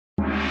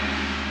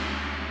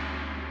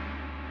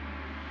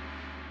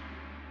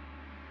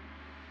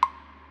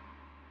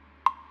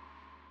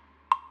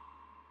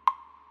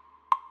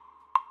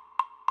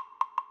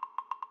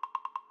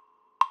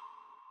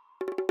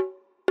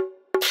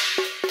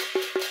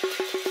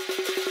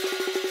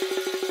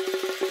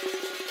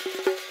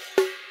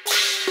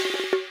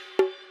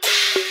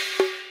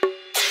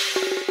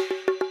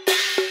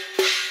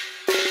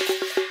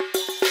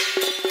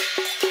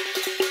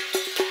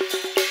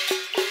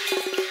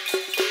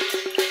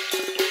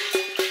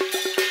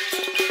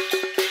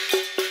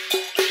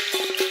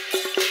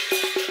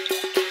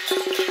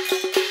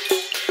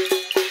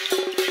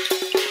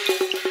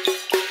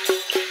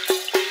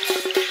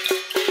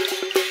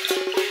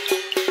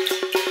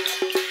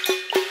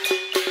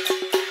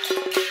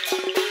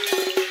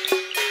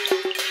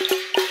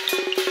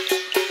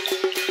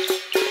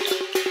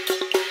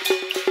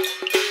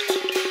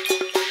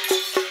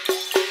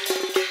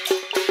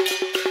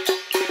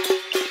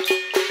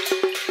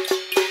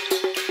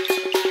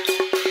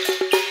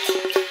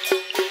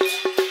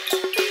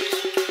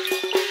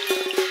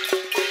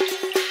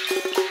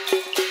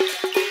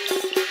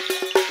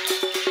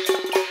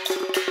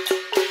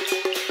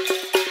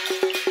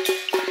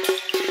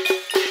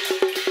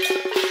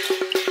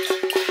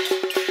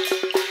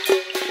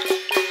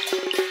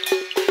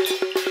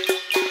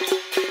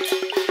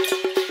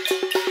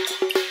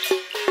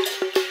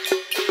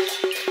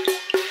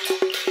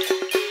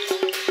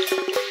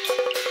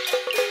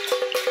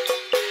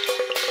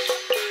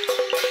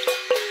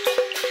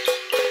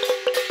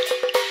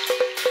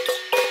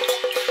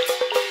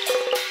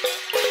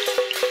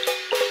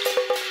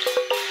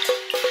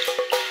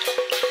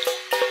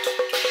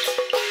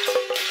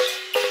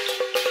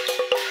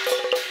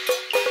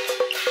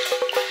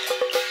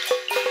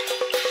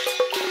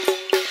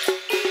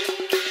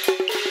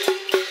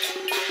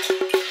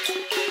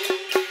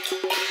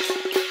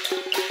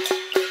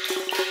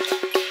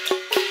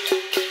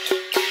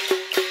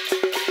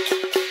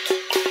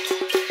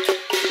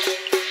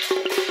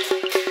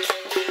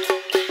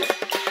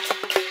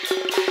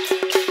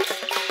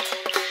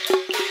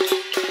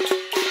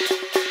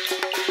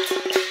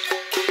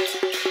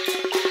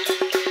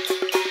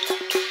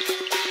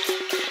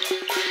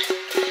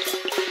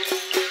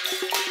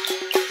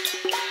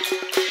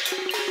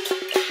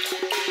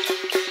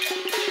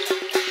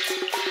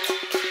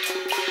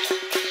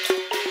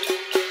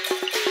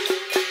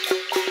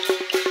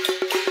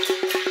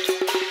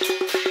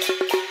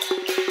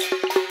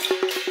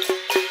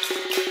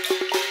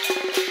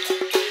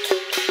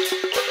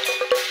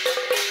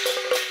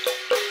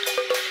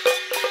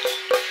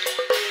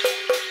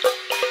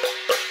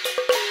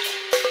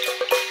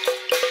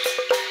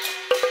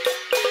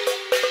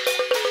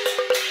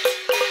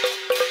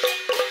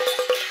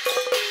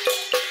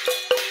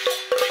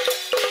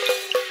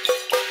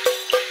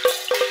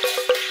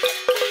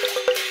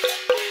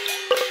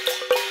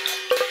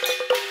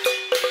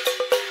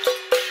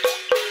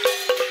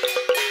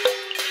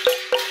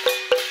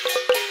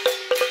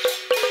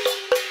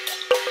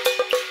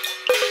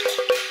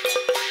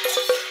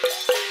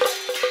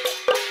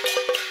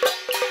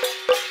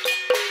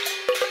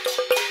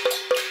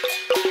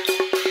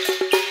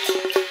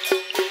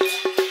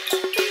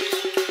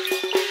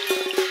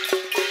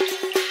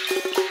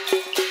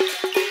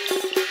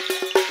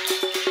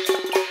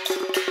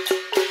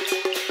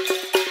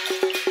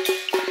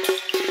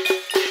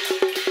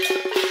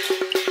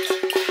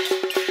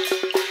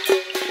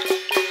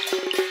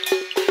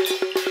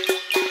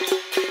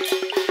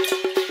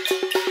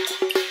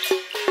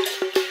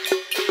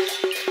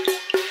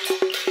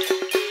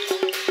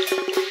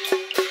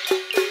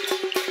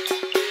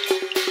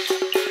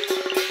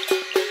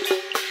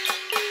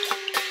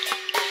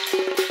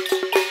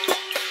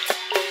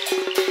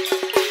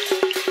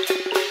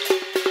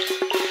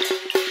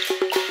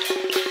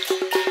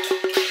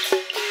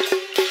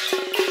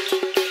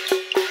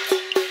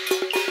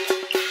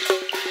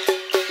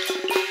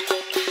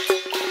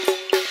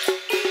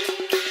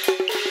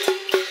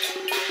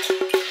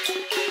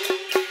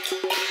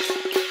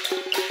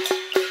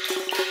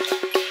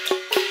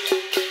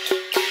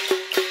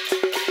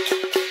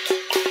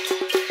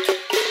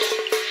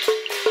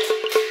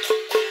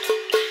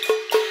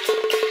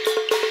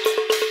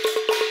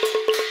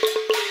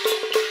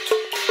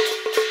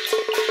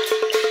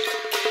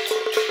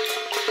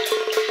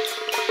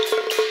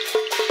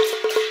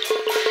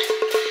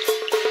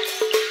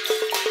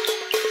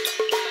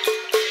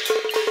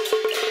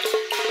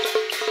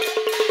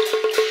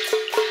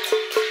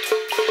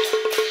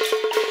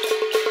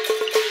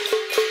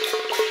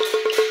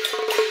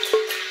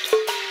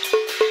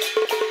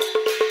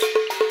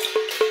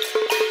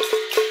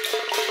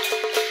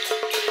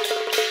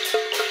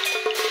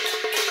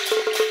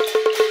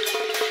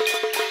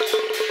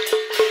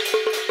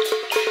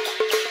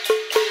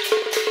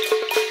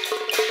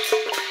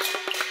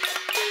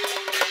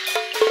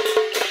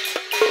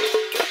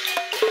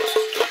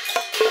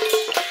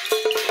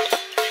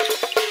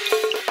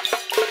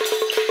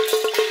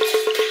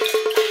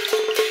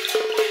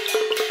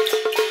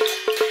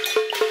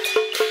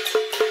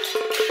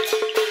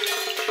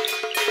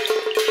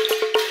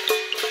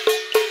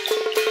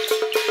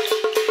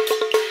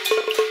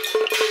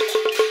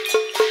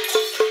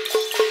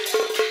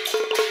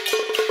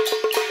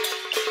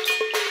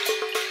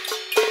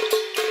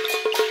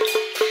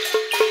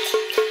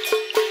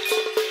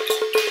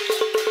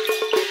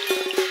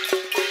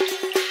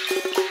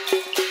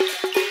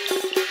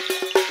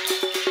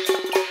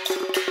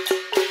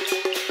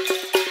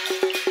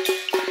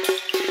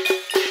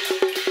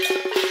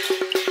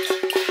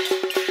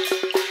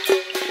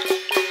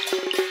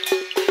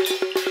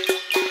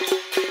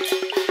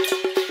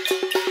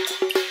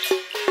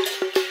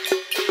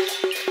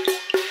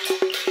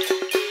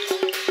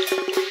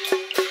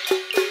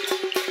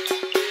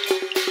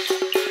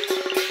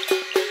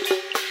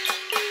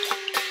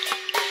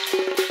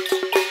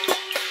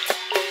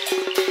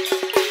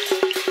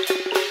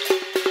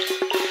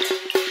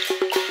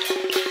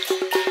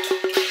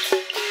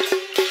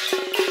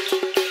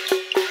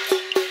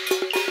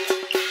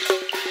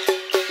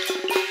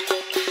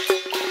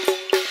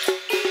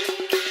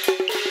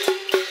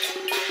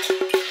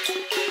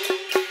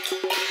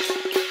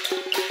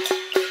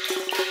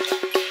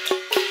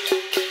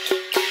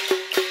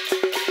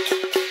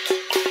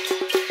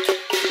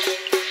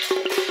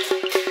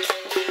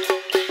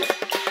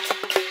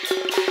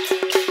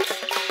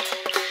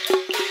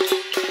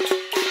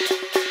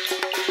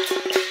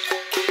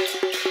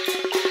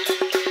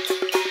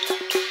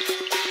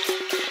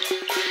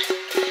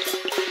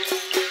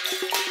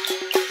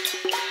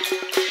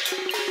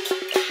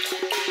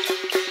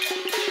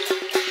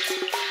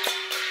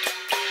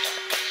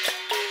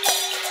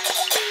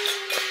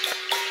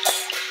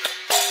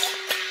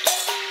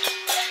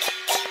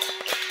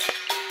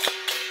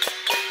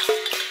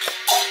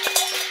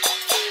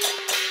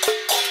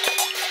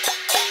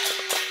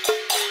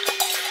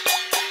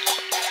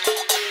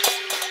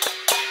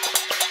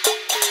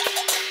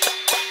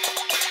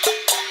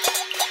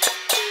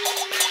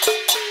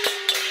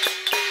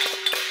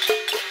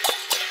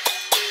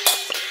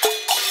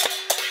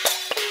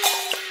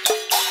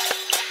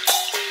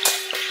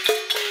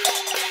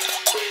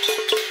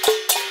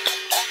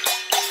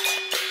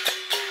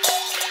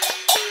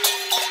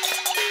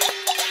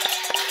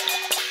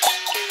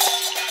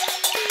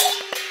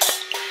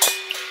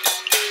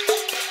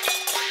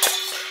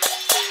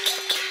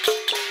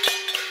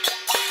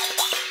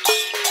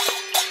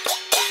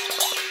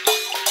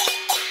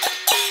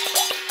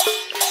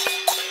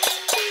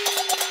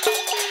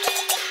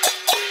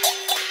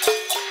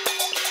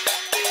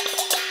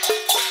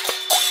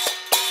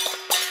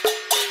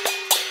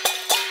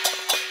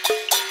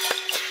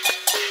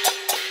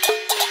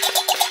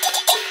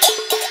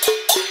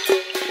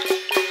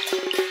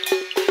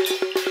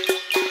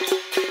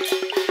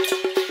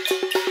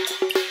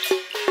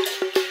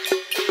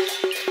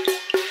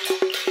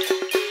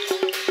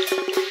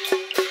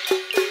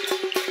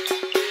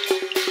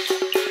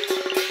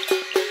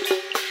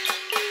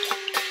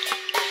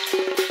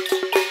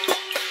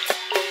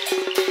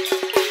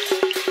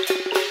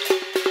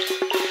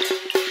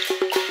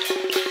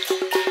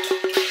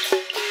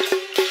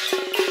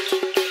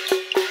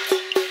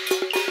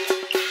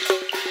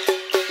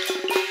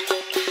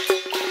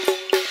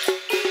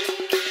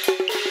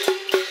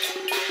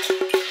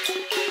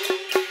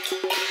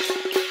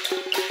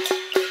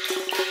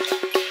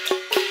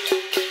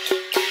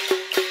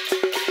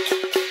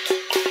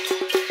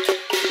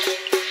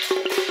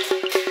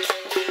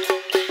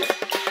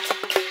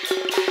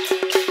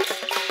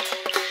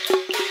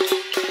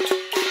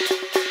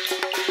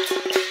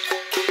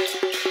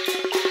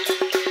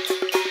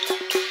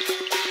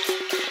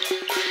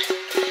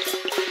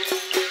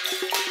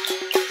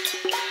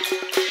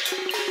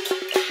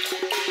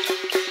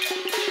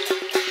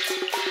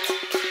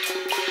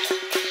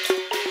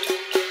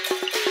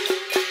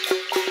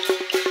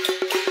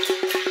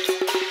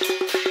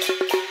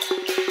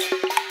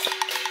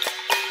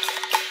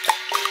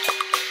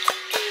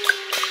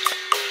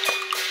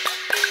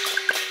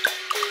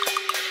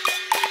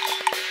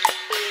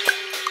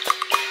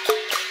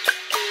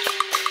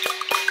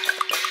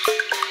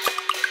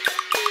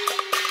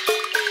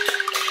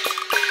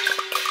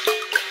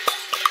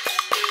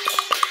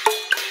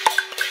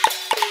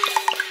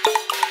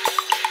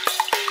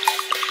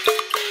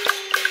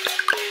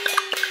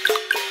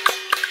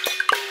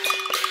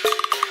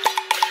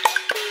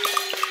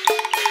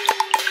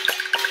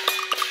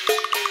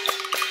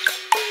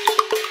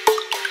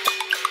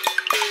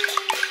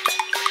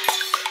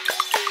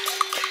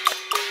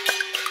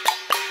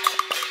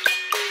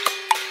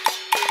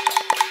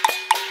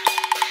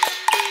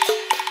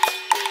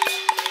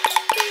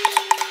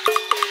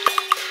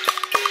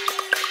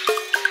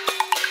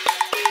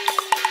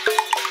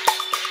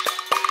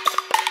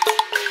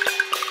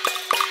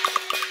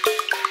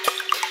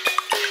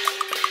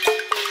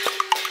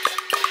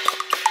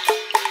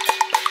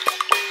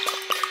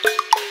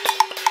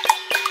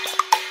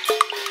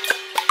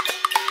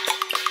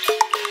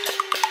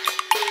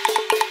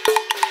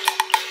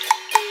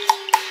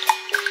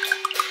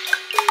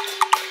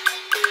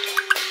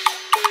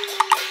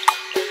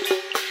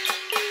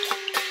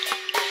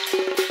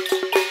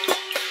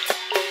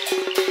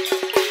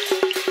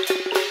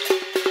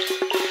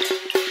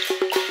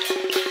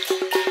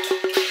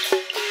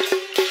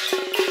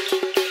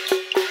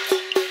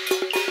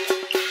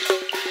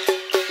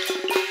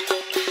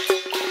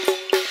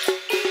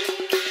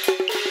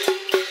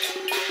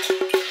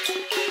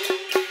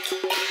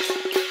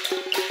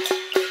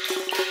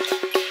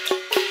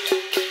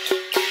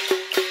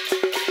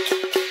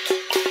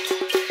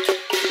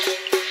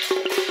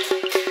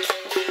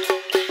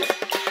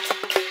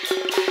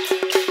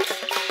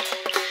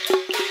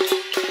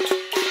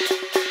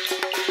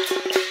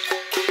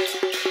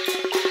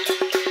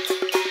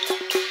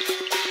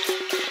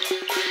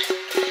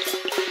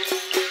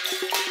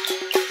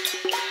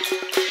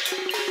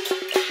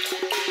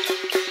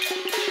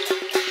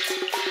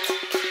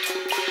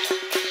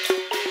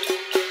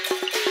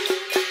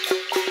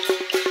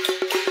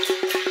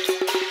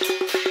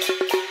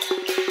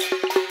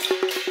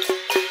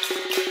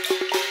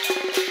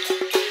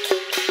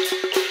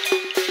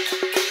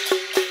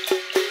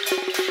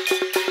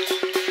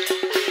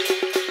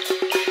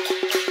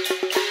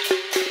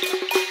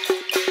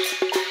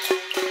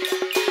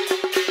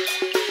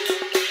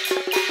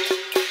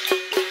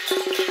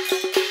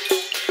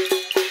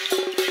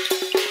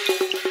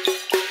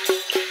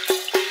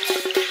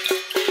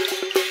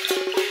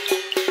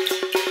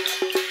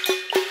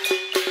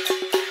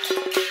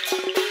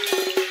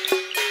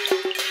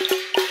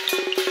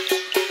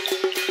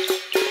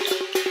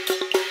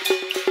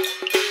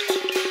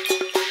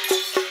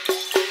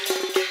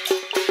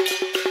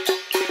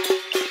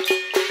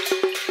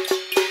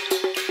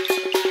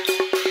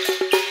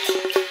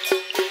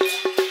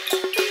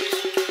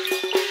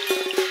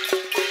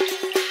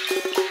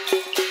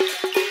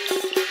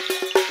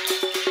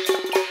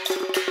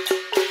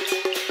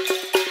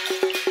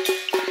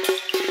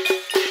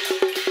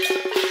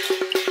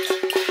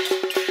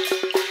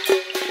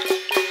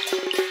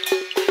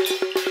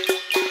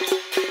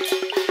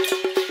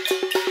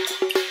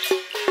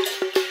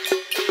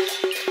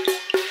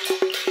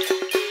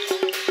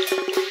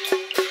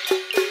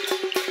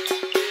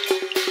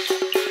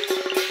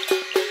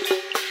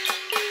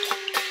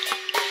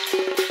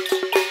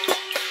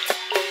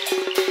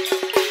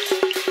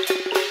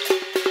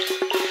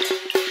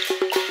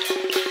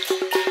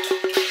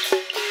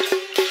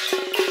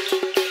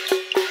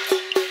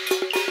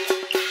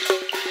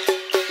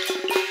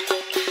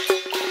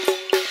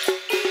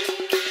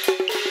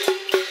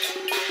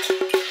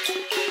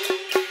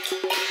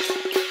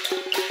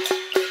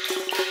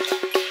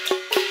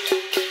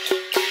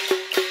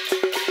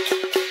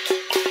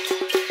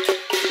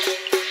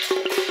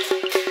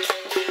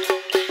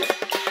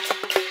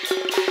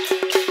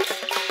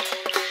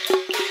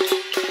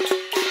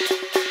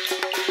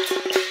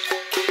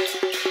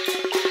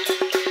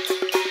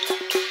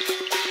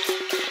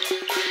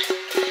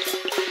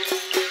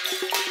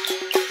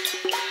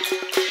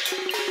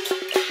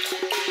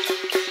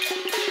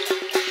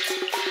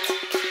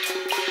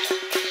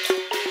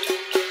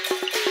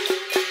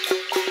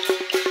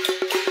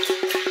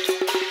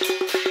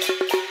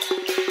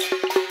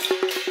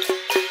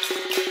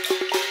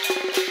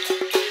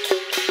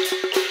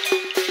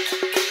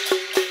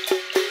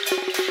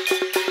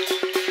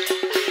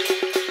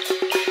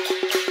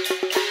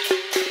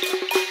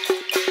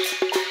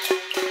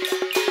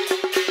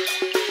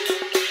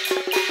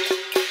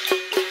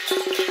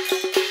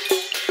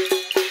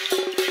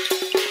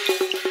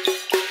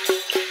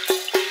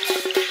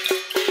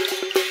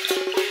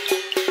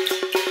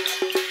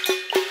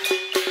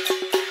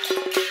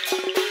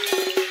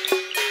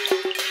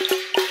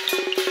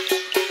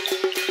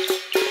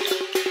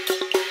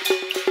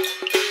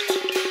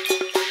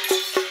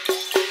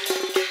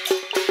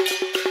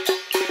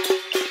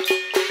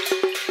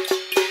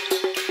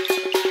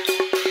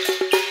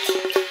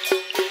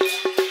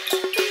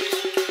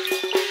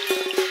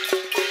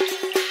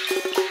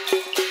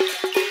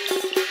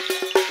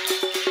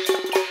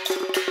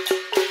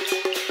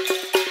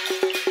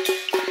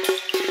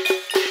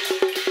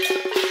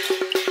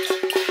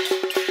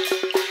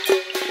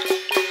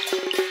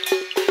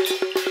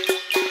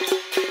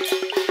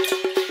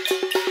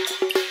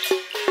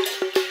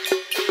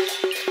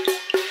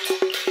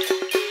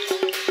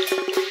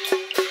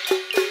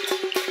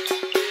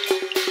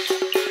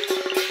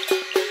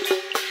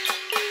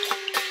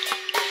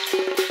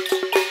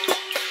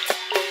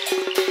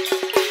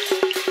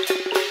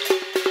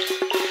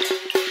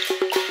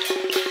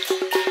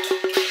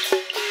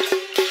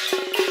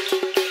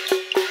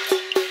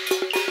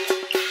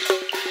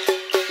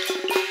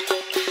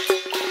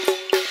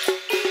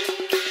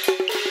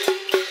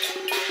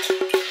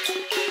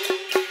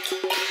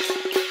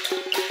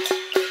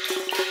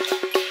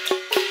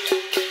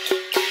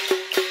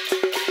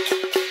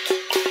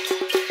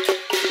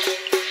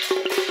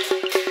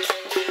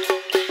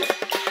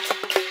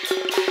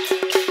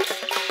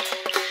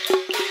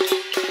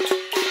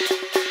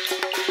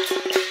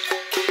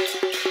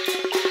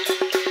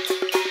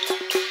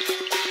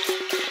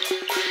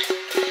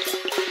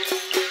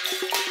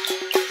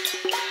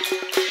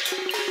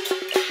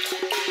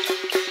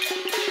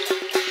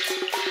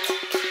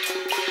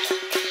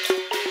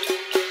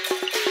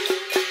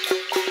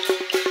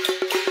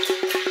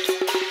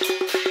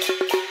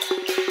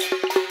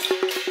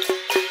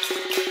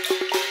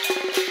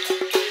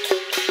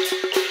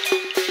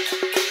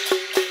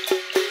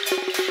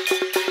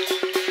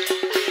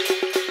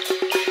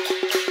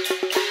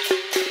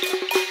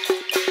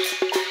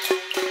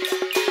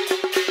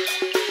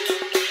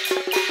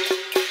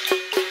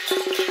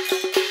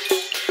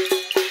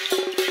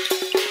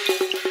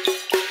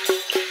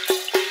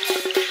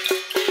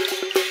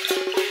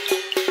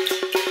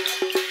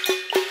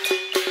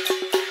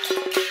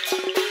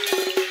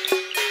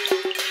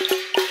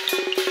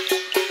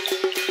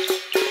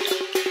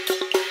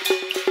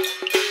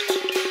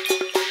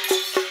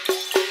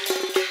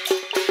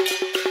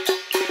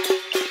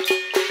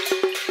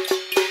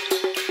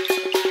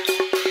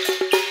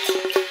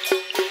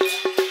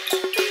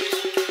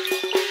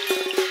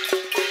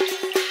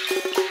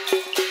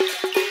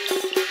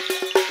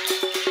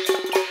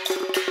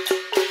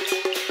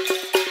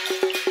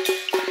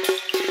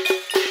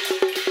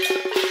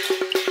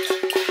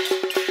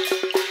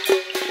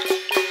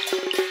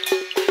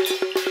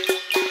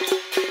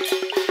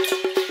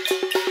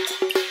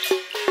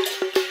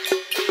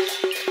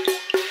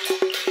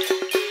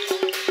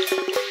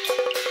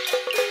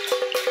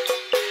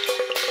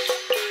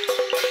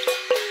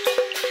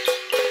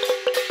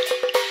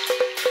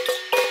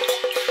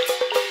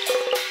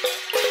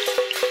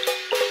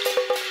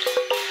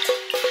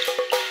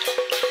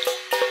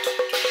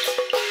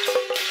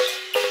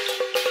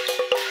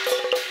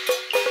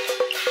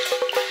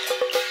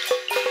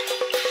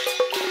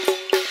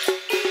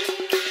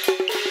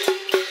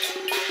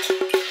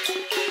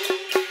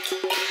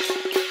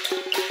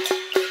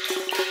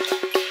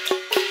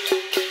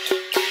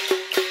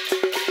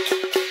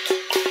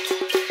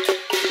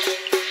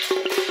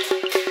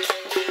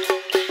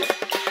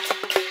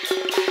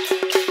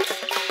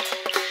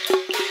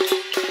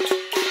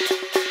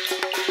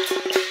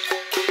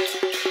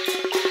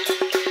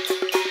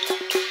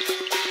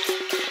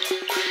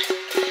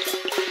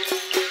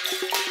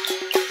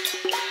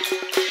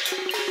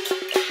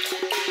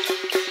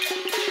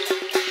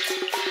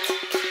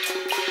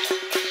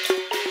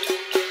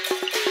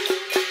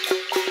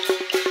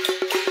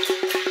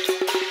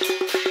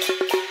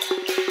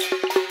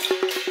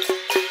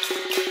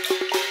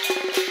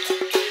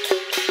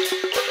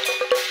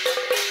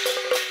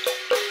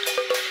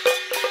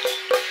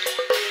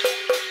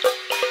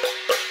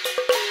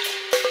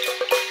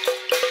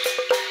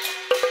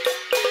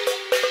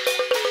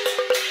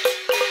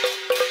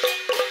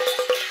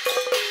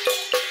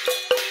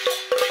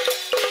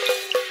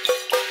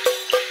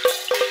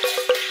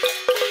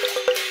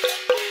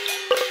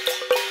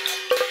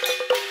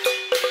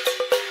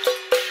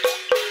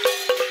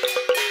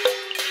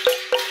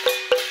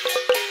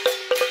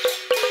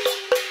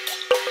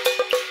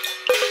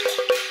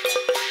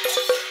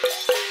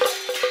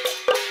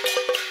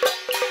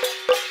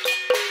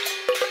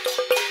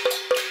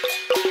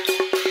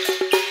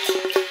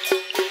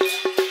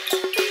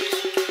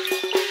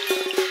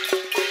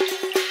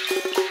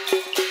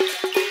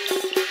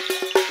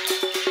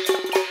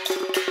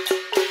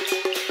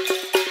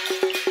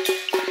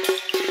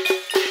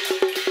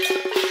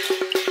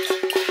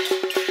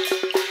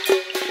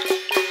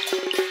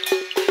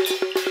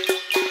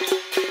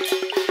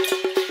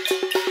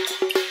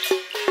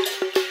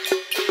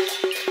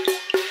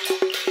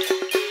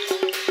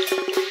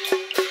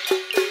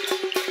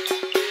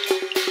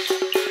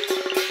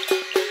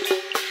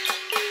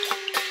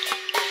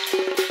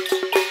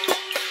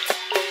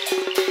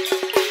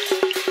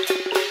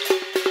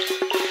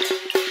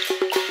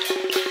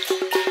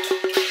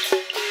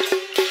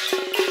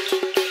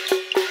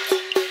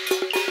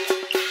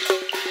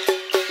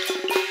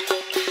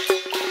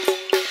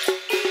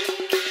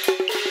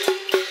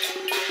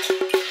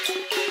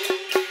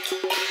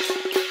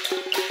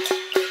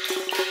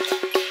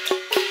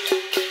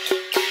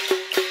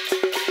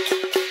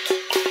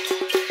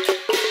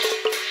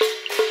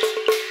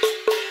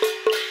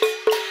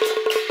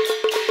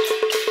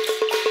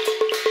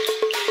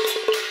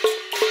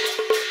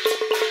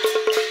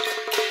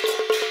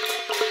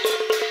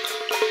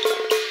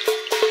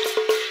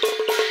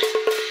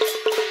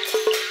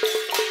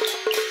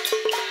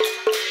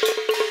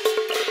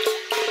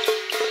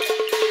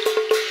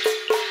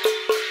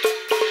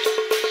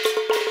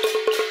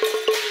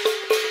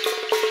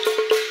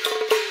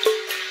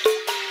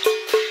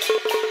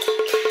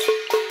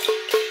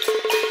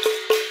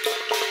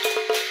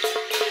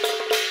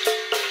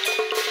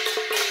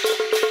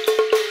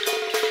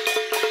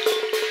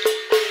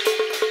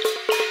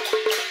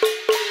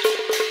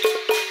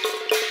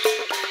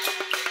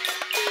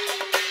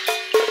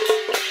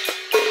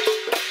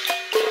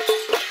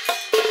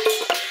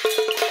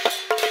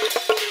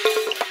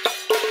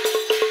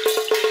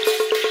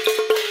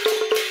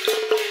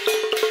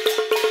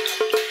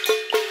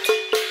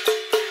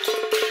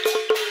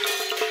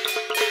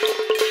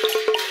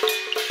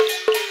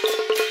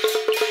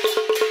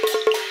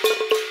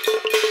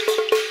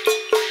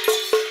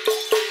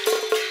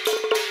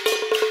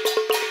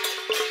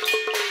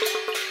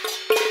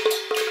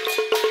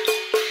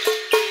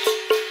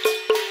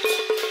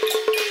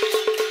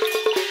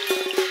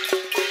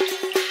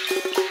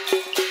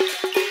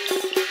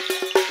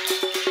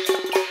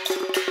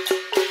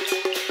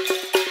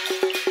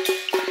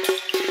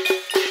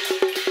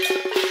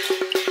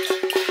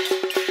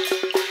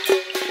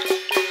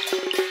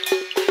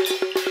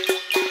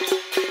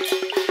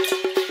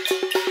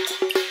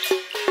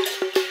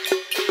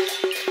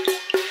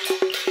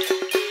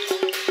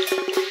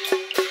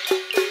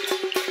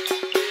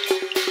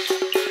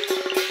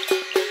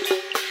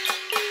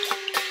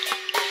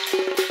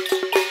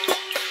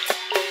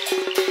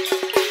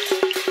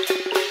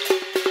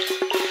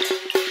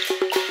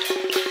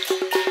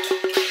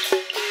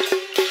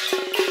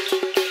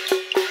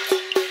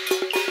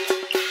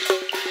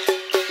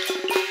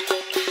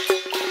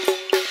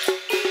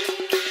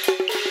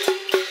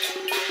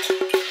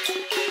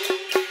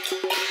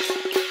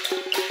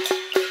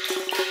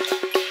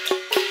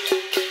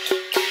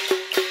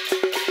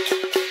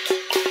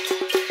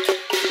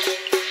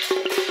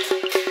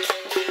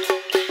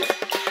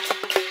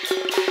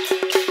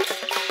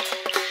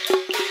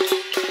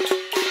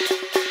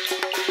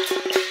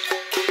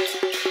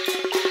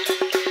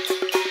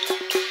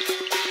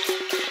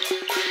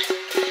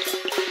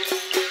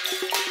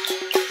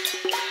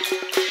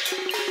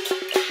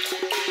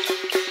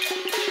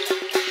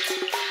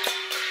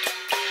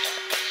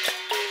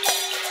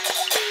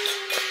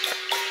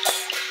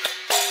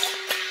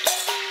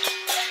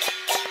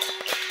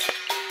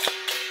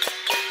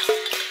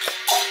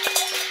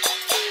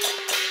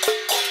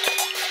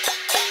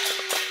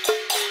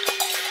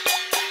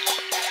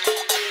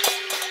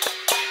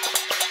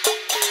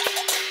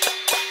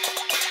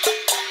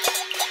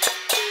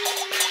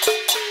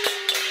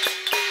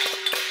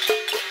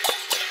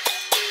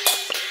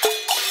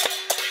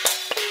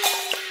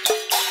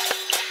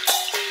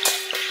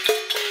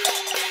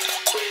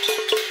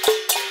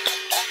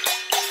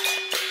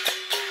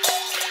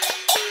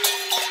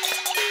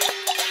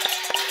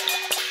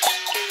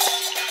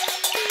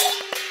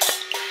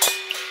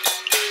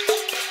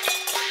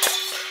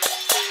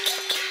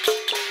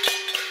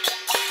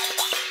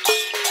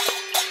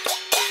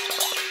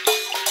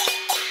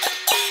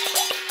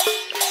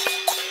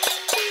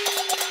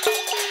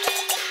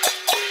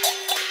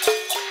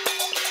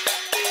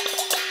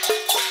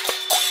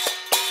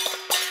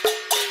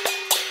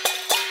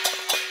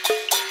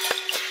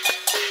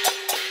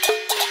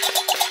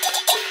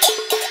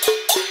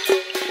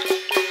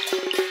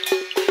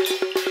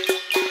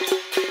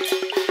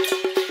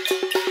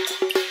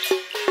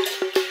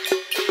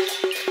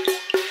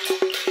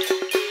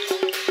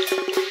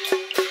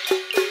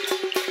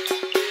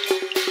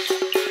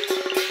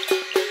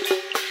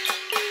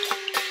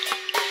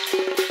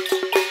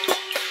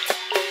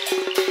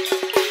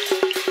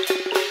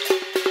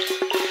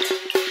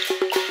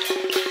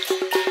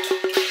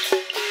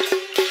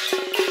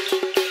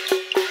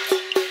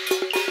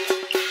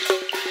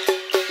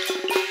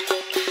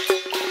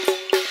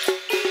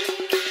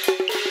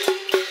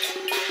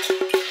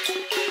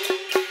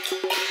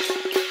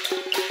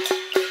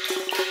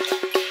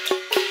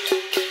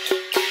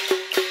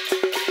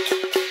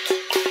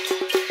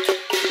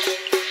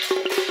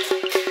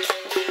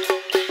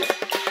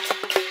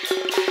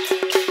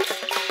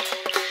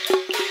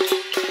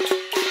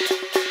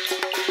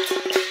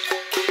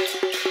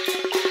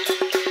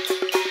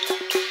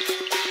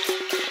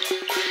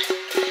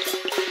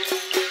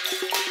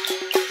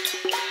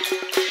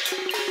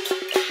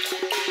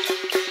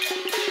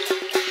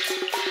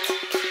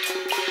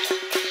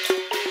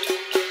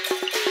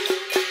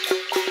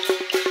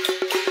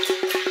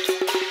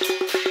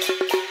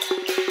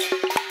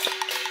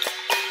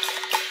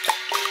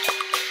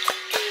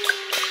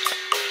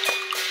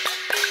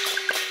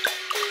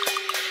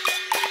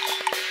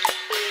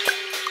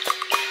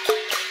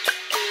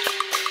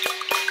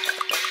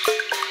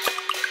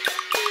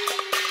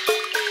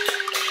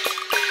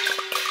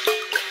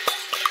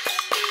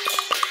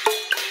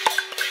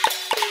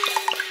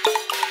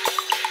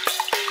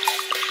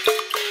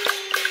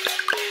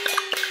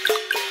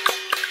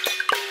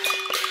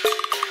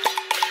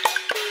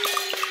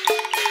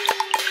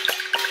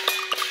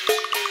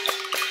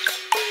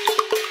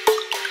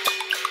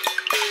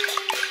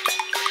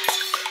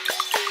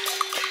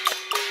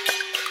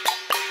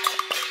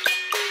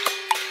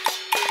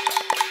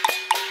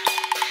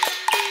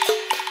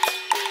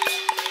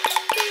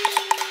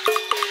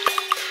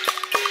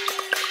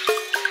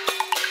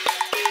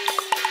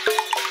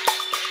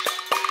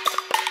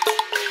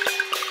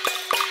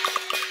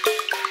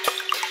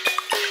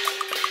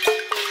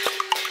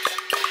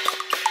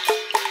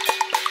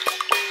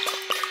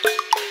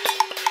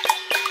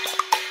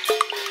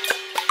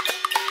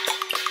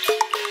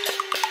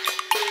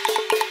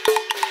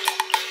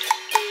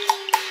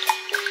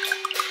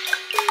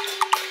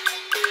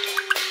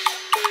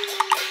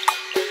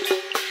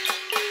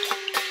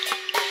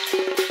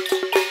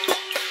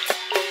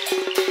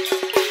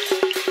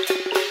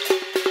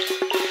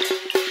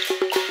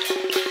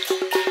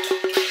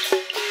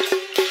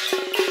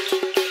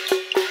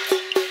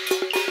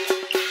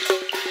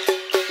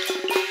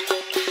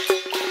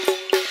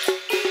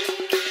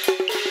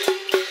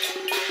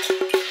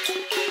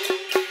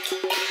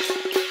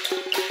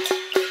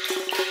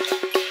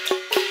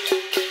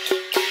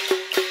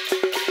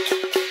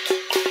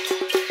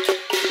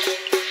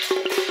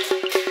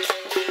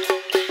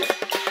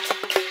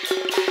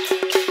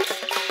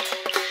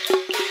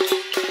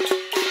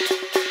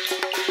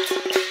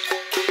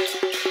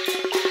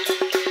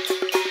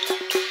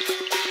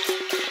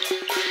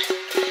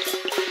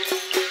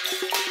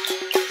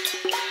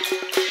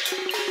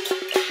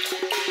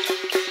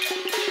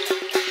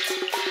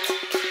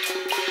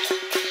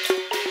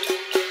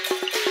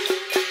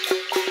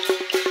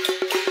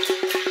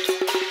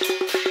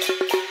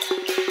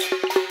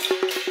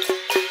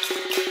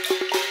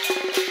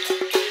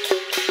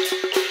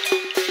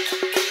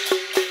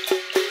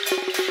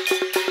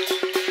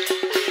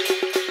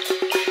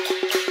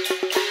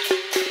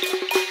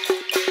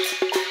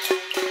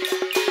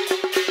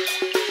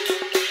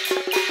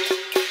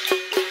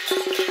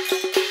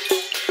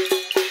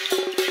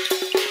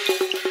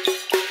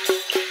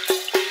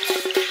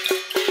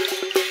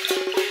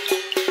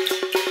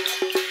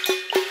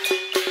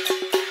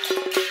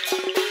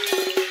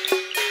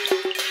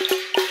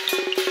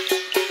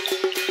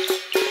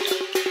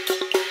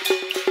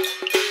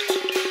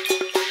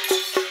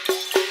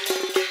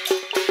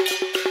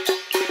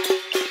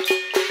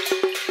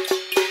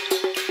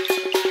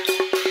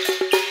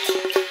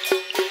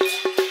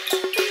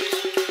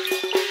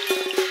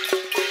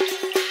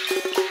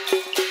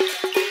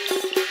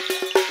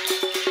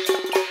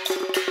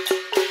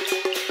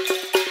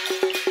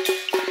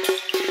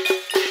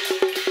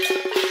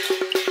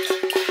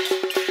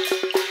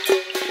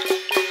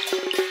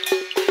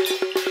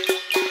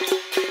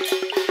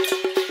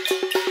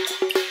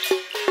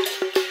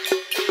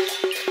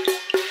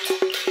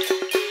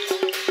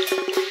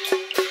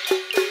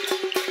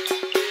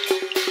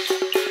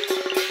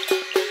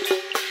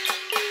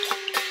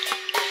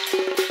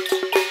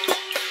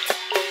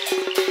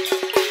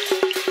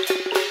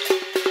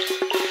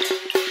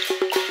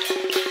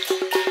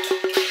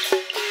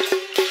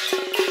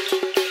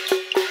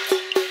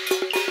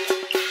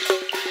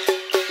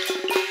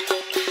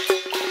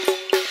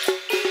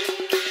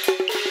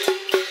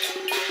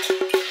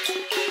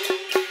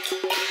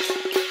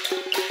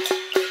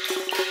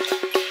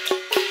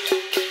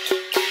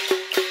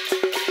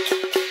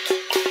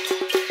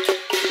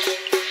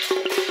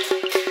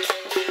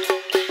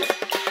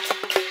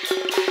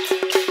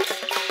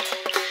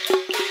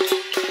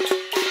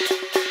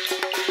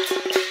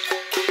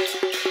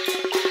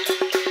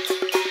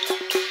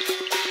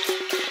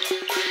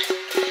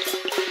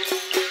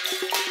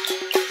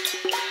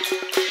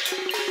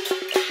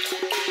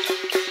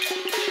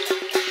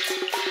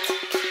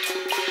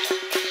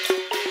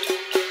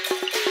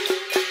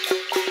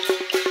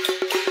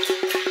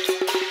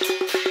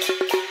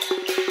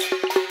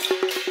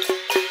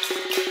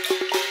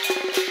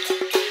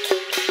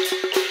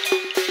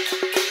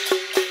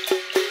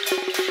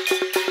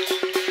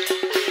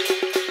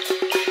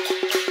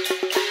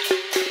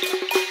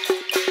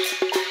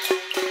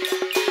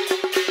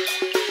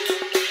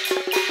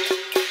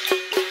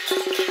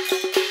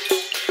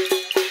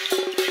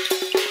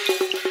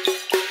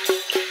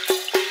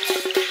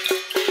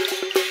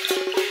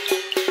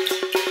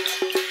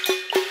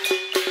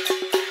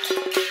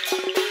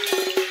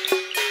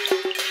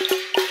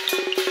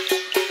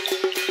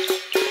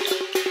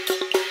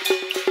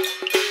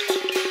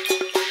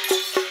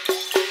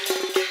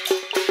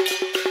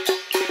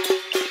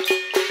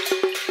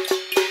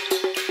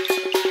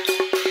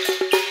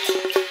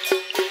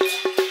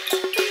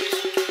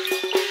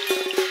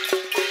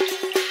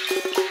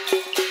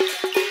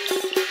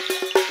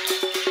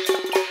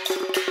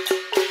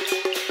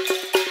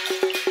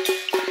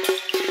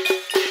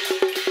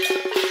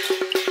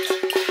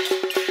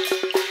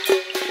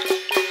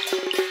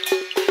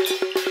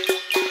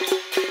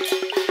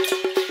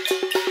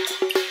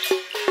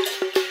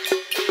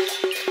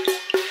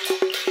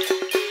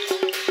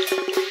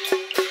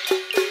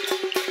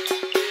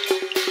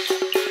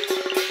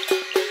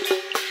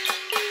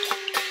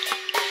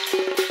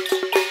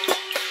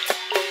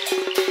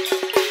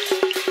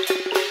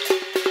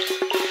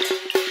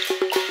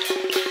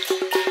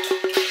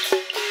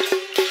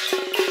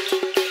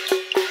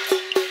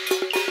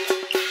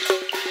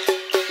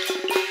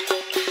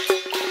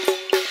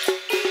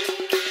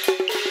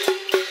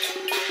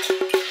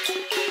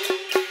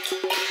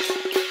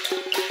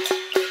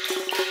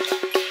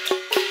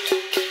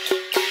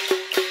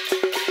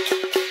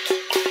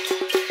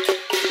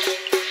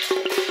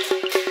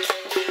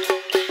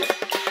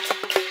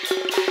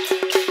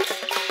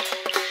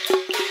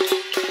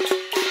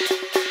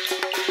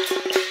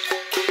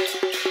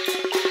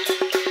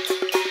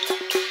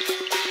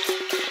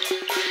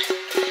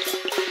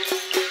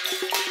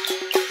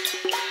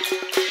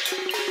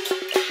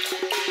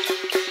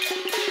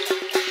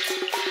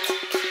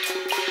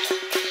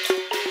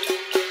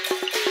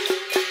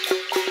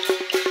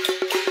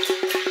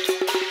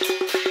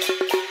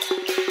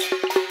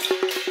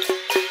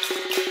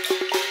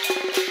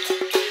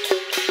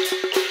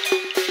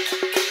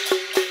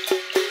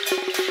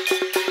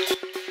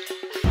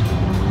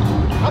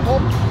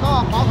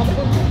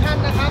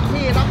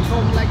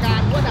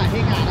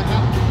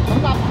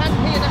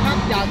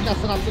ากจะ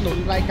สนับสนุน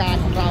รายการ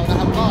ของเรานะ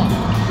ครับก็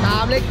ตา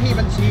มเลขที่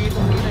บัญชีต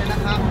รงนี้เลยน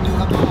ะครับแ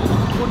ล้วก็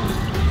ขอบคุณ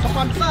สป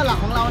อนเซอร์หลัก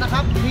ของเรานะค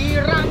รับที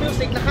ระมิว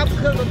สิกนะครับเ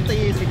ครื่องดนตรี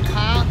สิน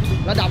ค้า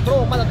ระดับโล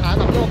กมาตรฐานร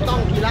ะดับโลกต้อ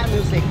งทีระมิ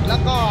วสิกแล้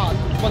วก็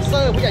สปอนเซ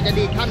อร์ผู้ใหญ่ใจ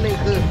ดีท่านหนึ่ง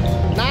คือ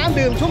น้ำ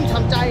ดื่มชุ่มฉ่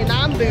ำใจน้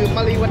ำดื่มม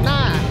ารีวันน่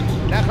า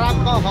นะครับ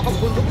ก็ขอขอบ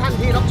คุณทุกท่าน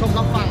ที่รับชม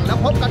รับฟังแล้ว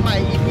พบกันใหม่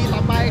EP ต่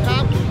อไปครั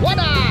บว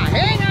ดาเฮ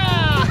ง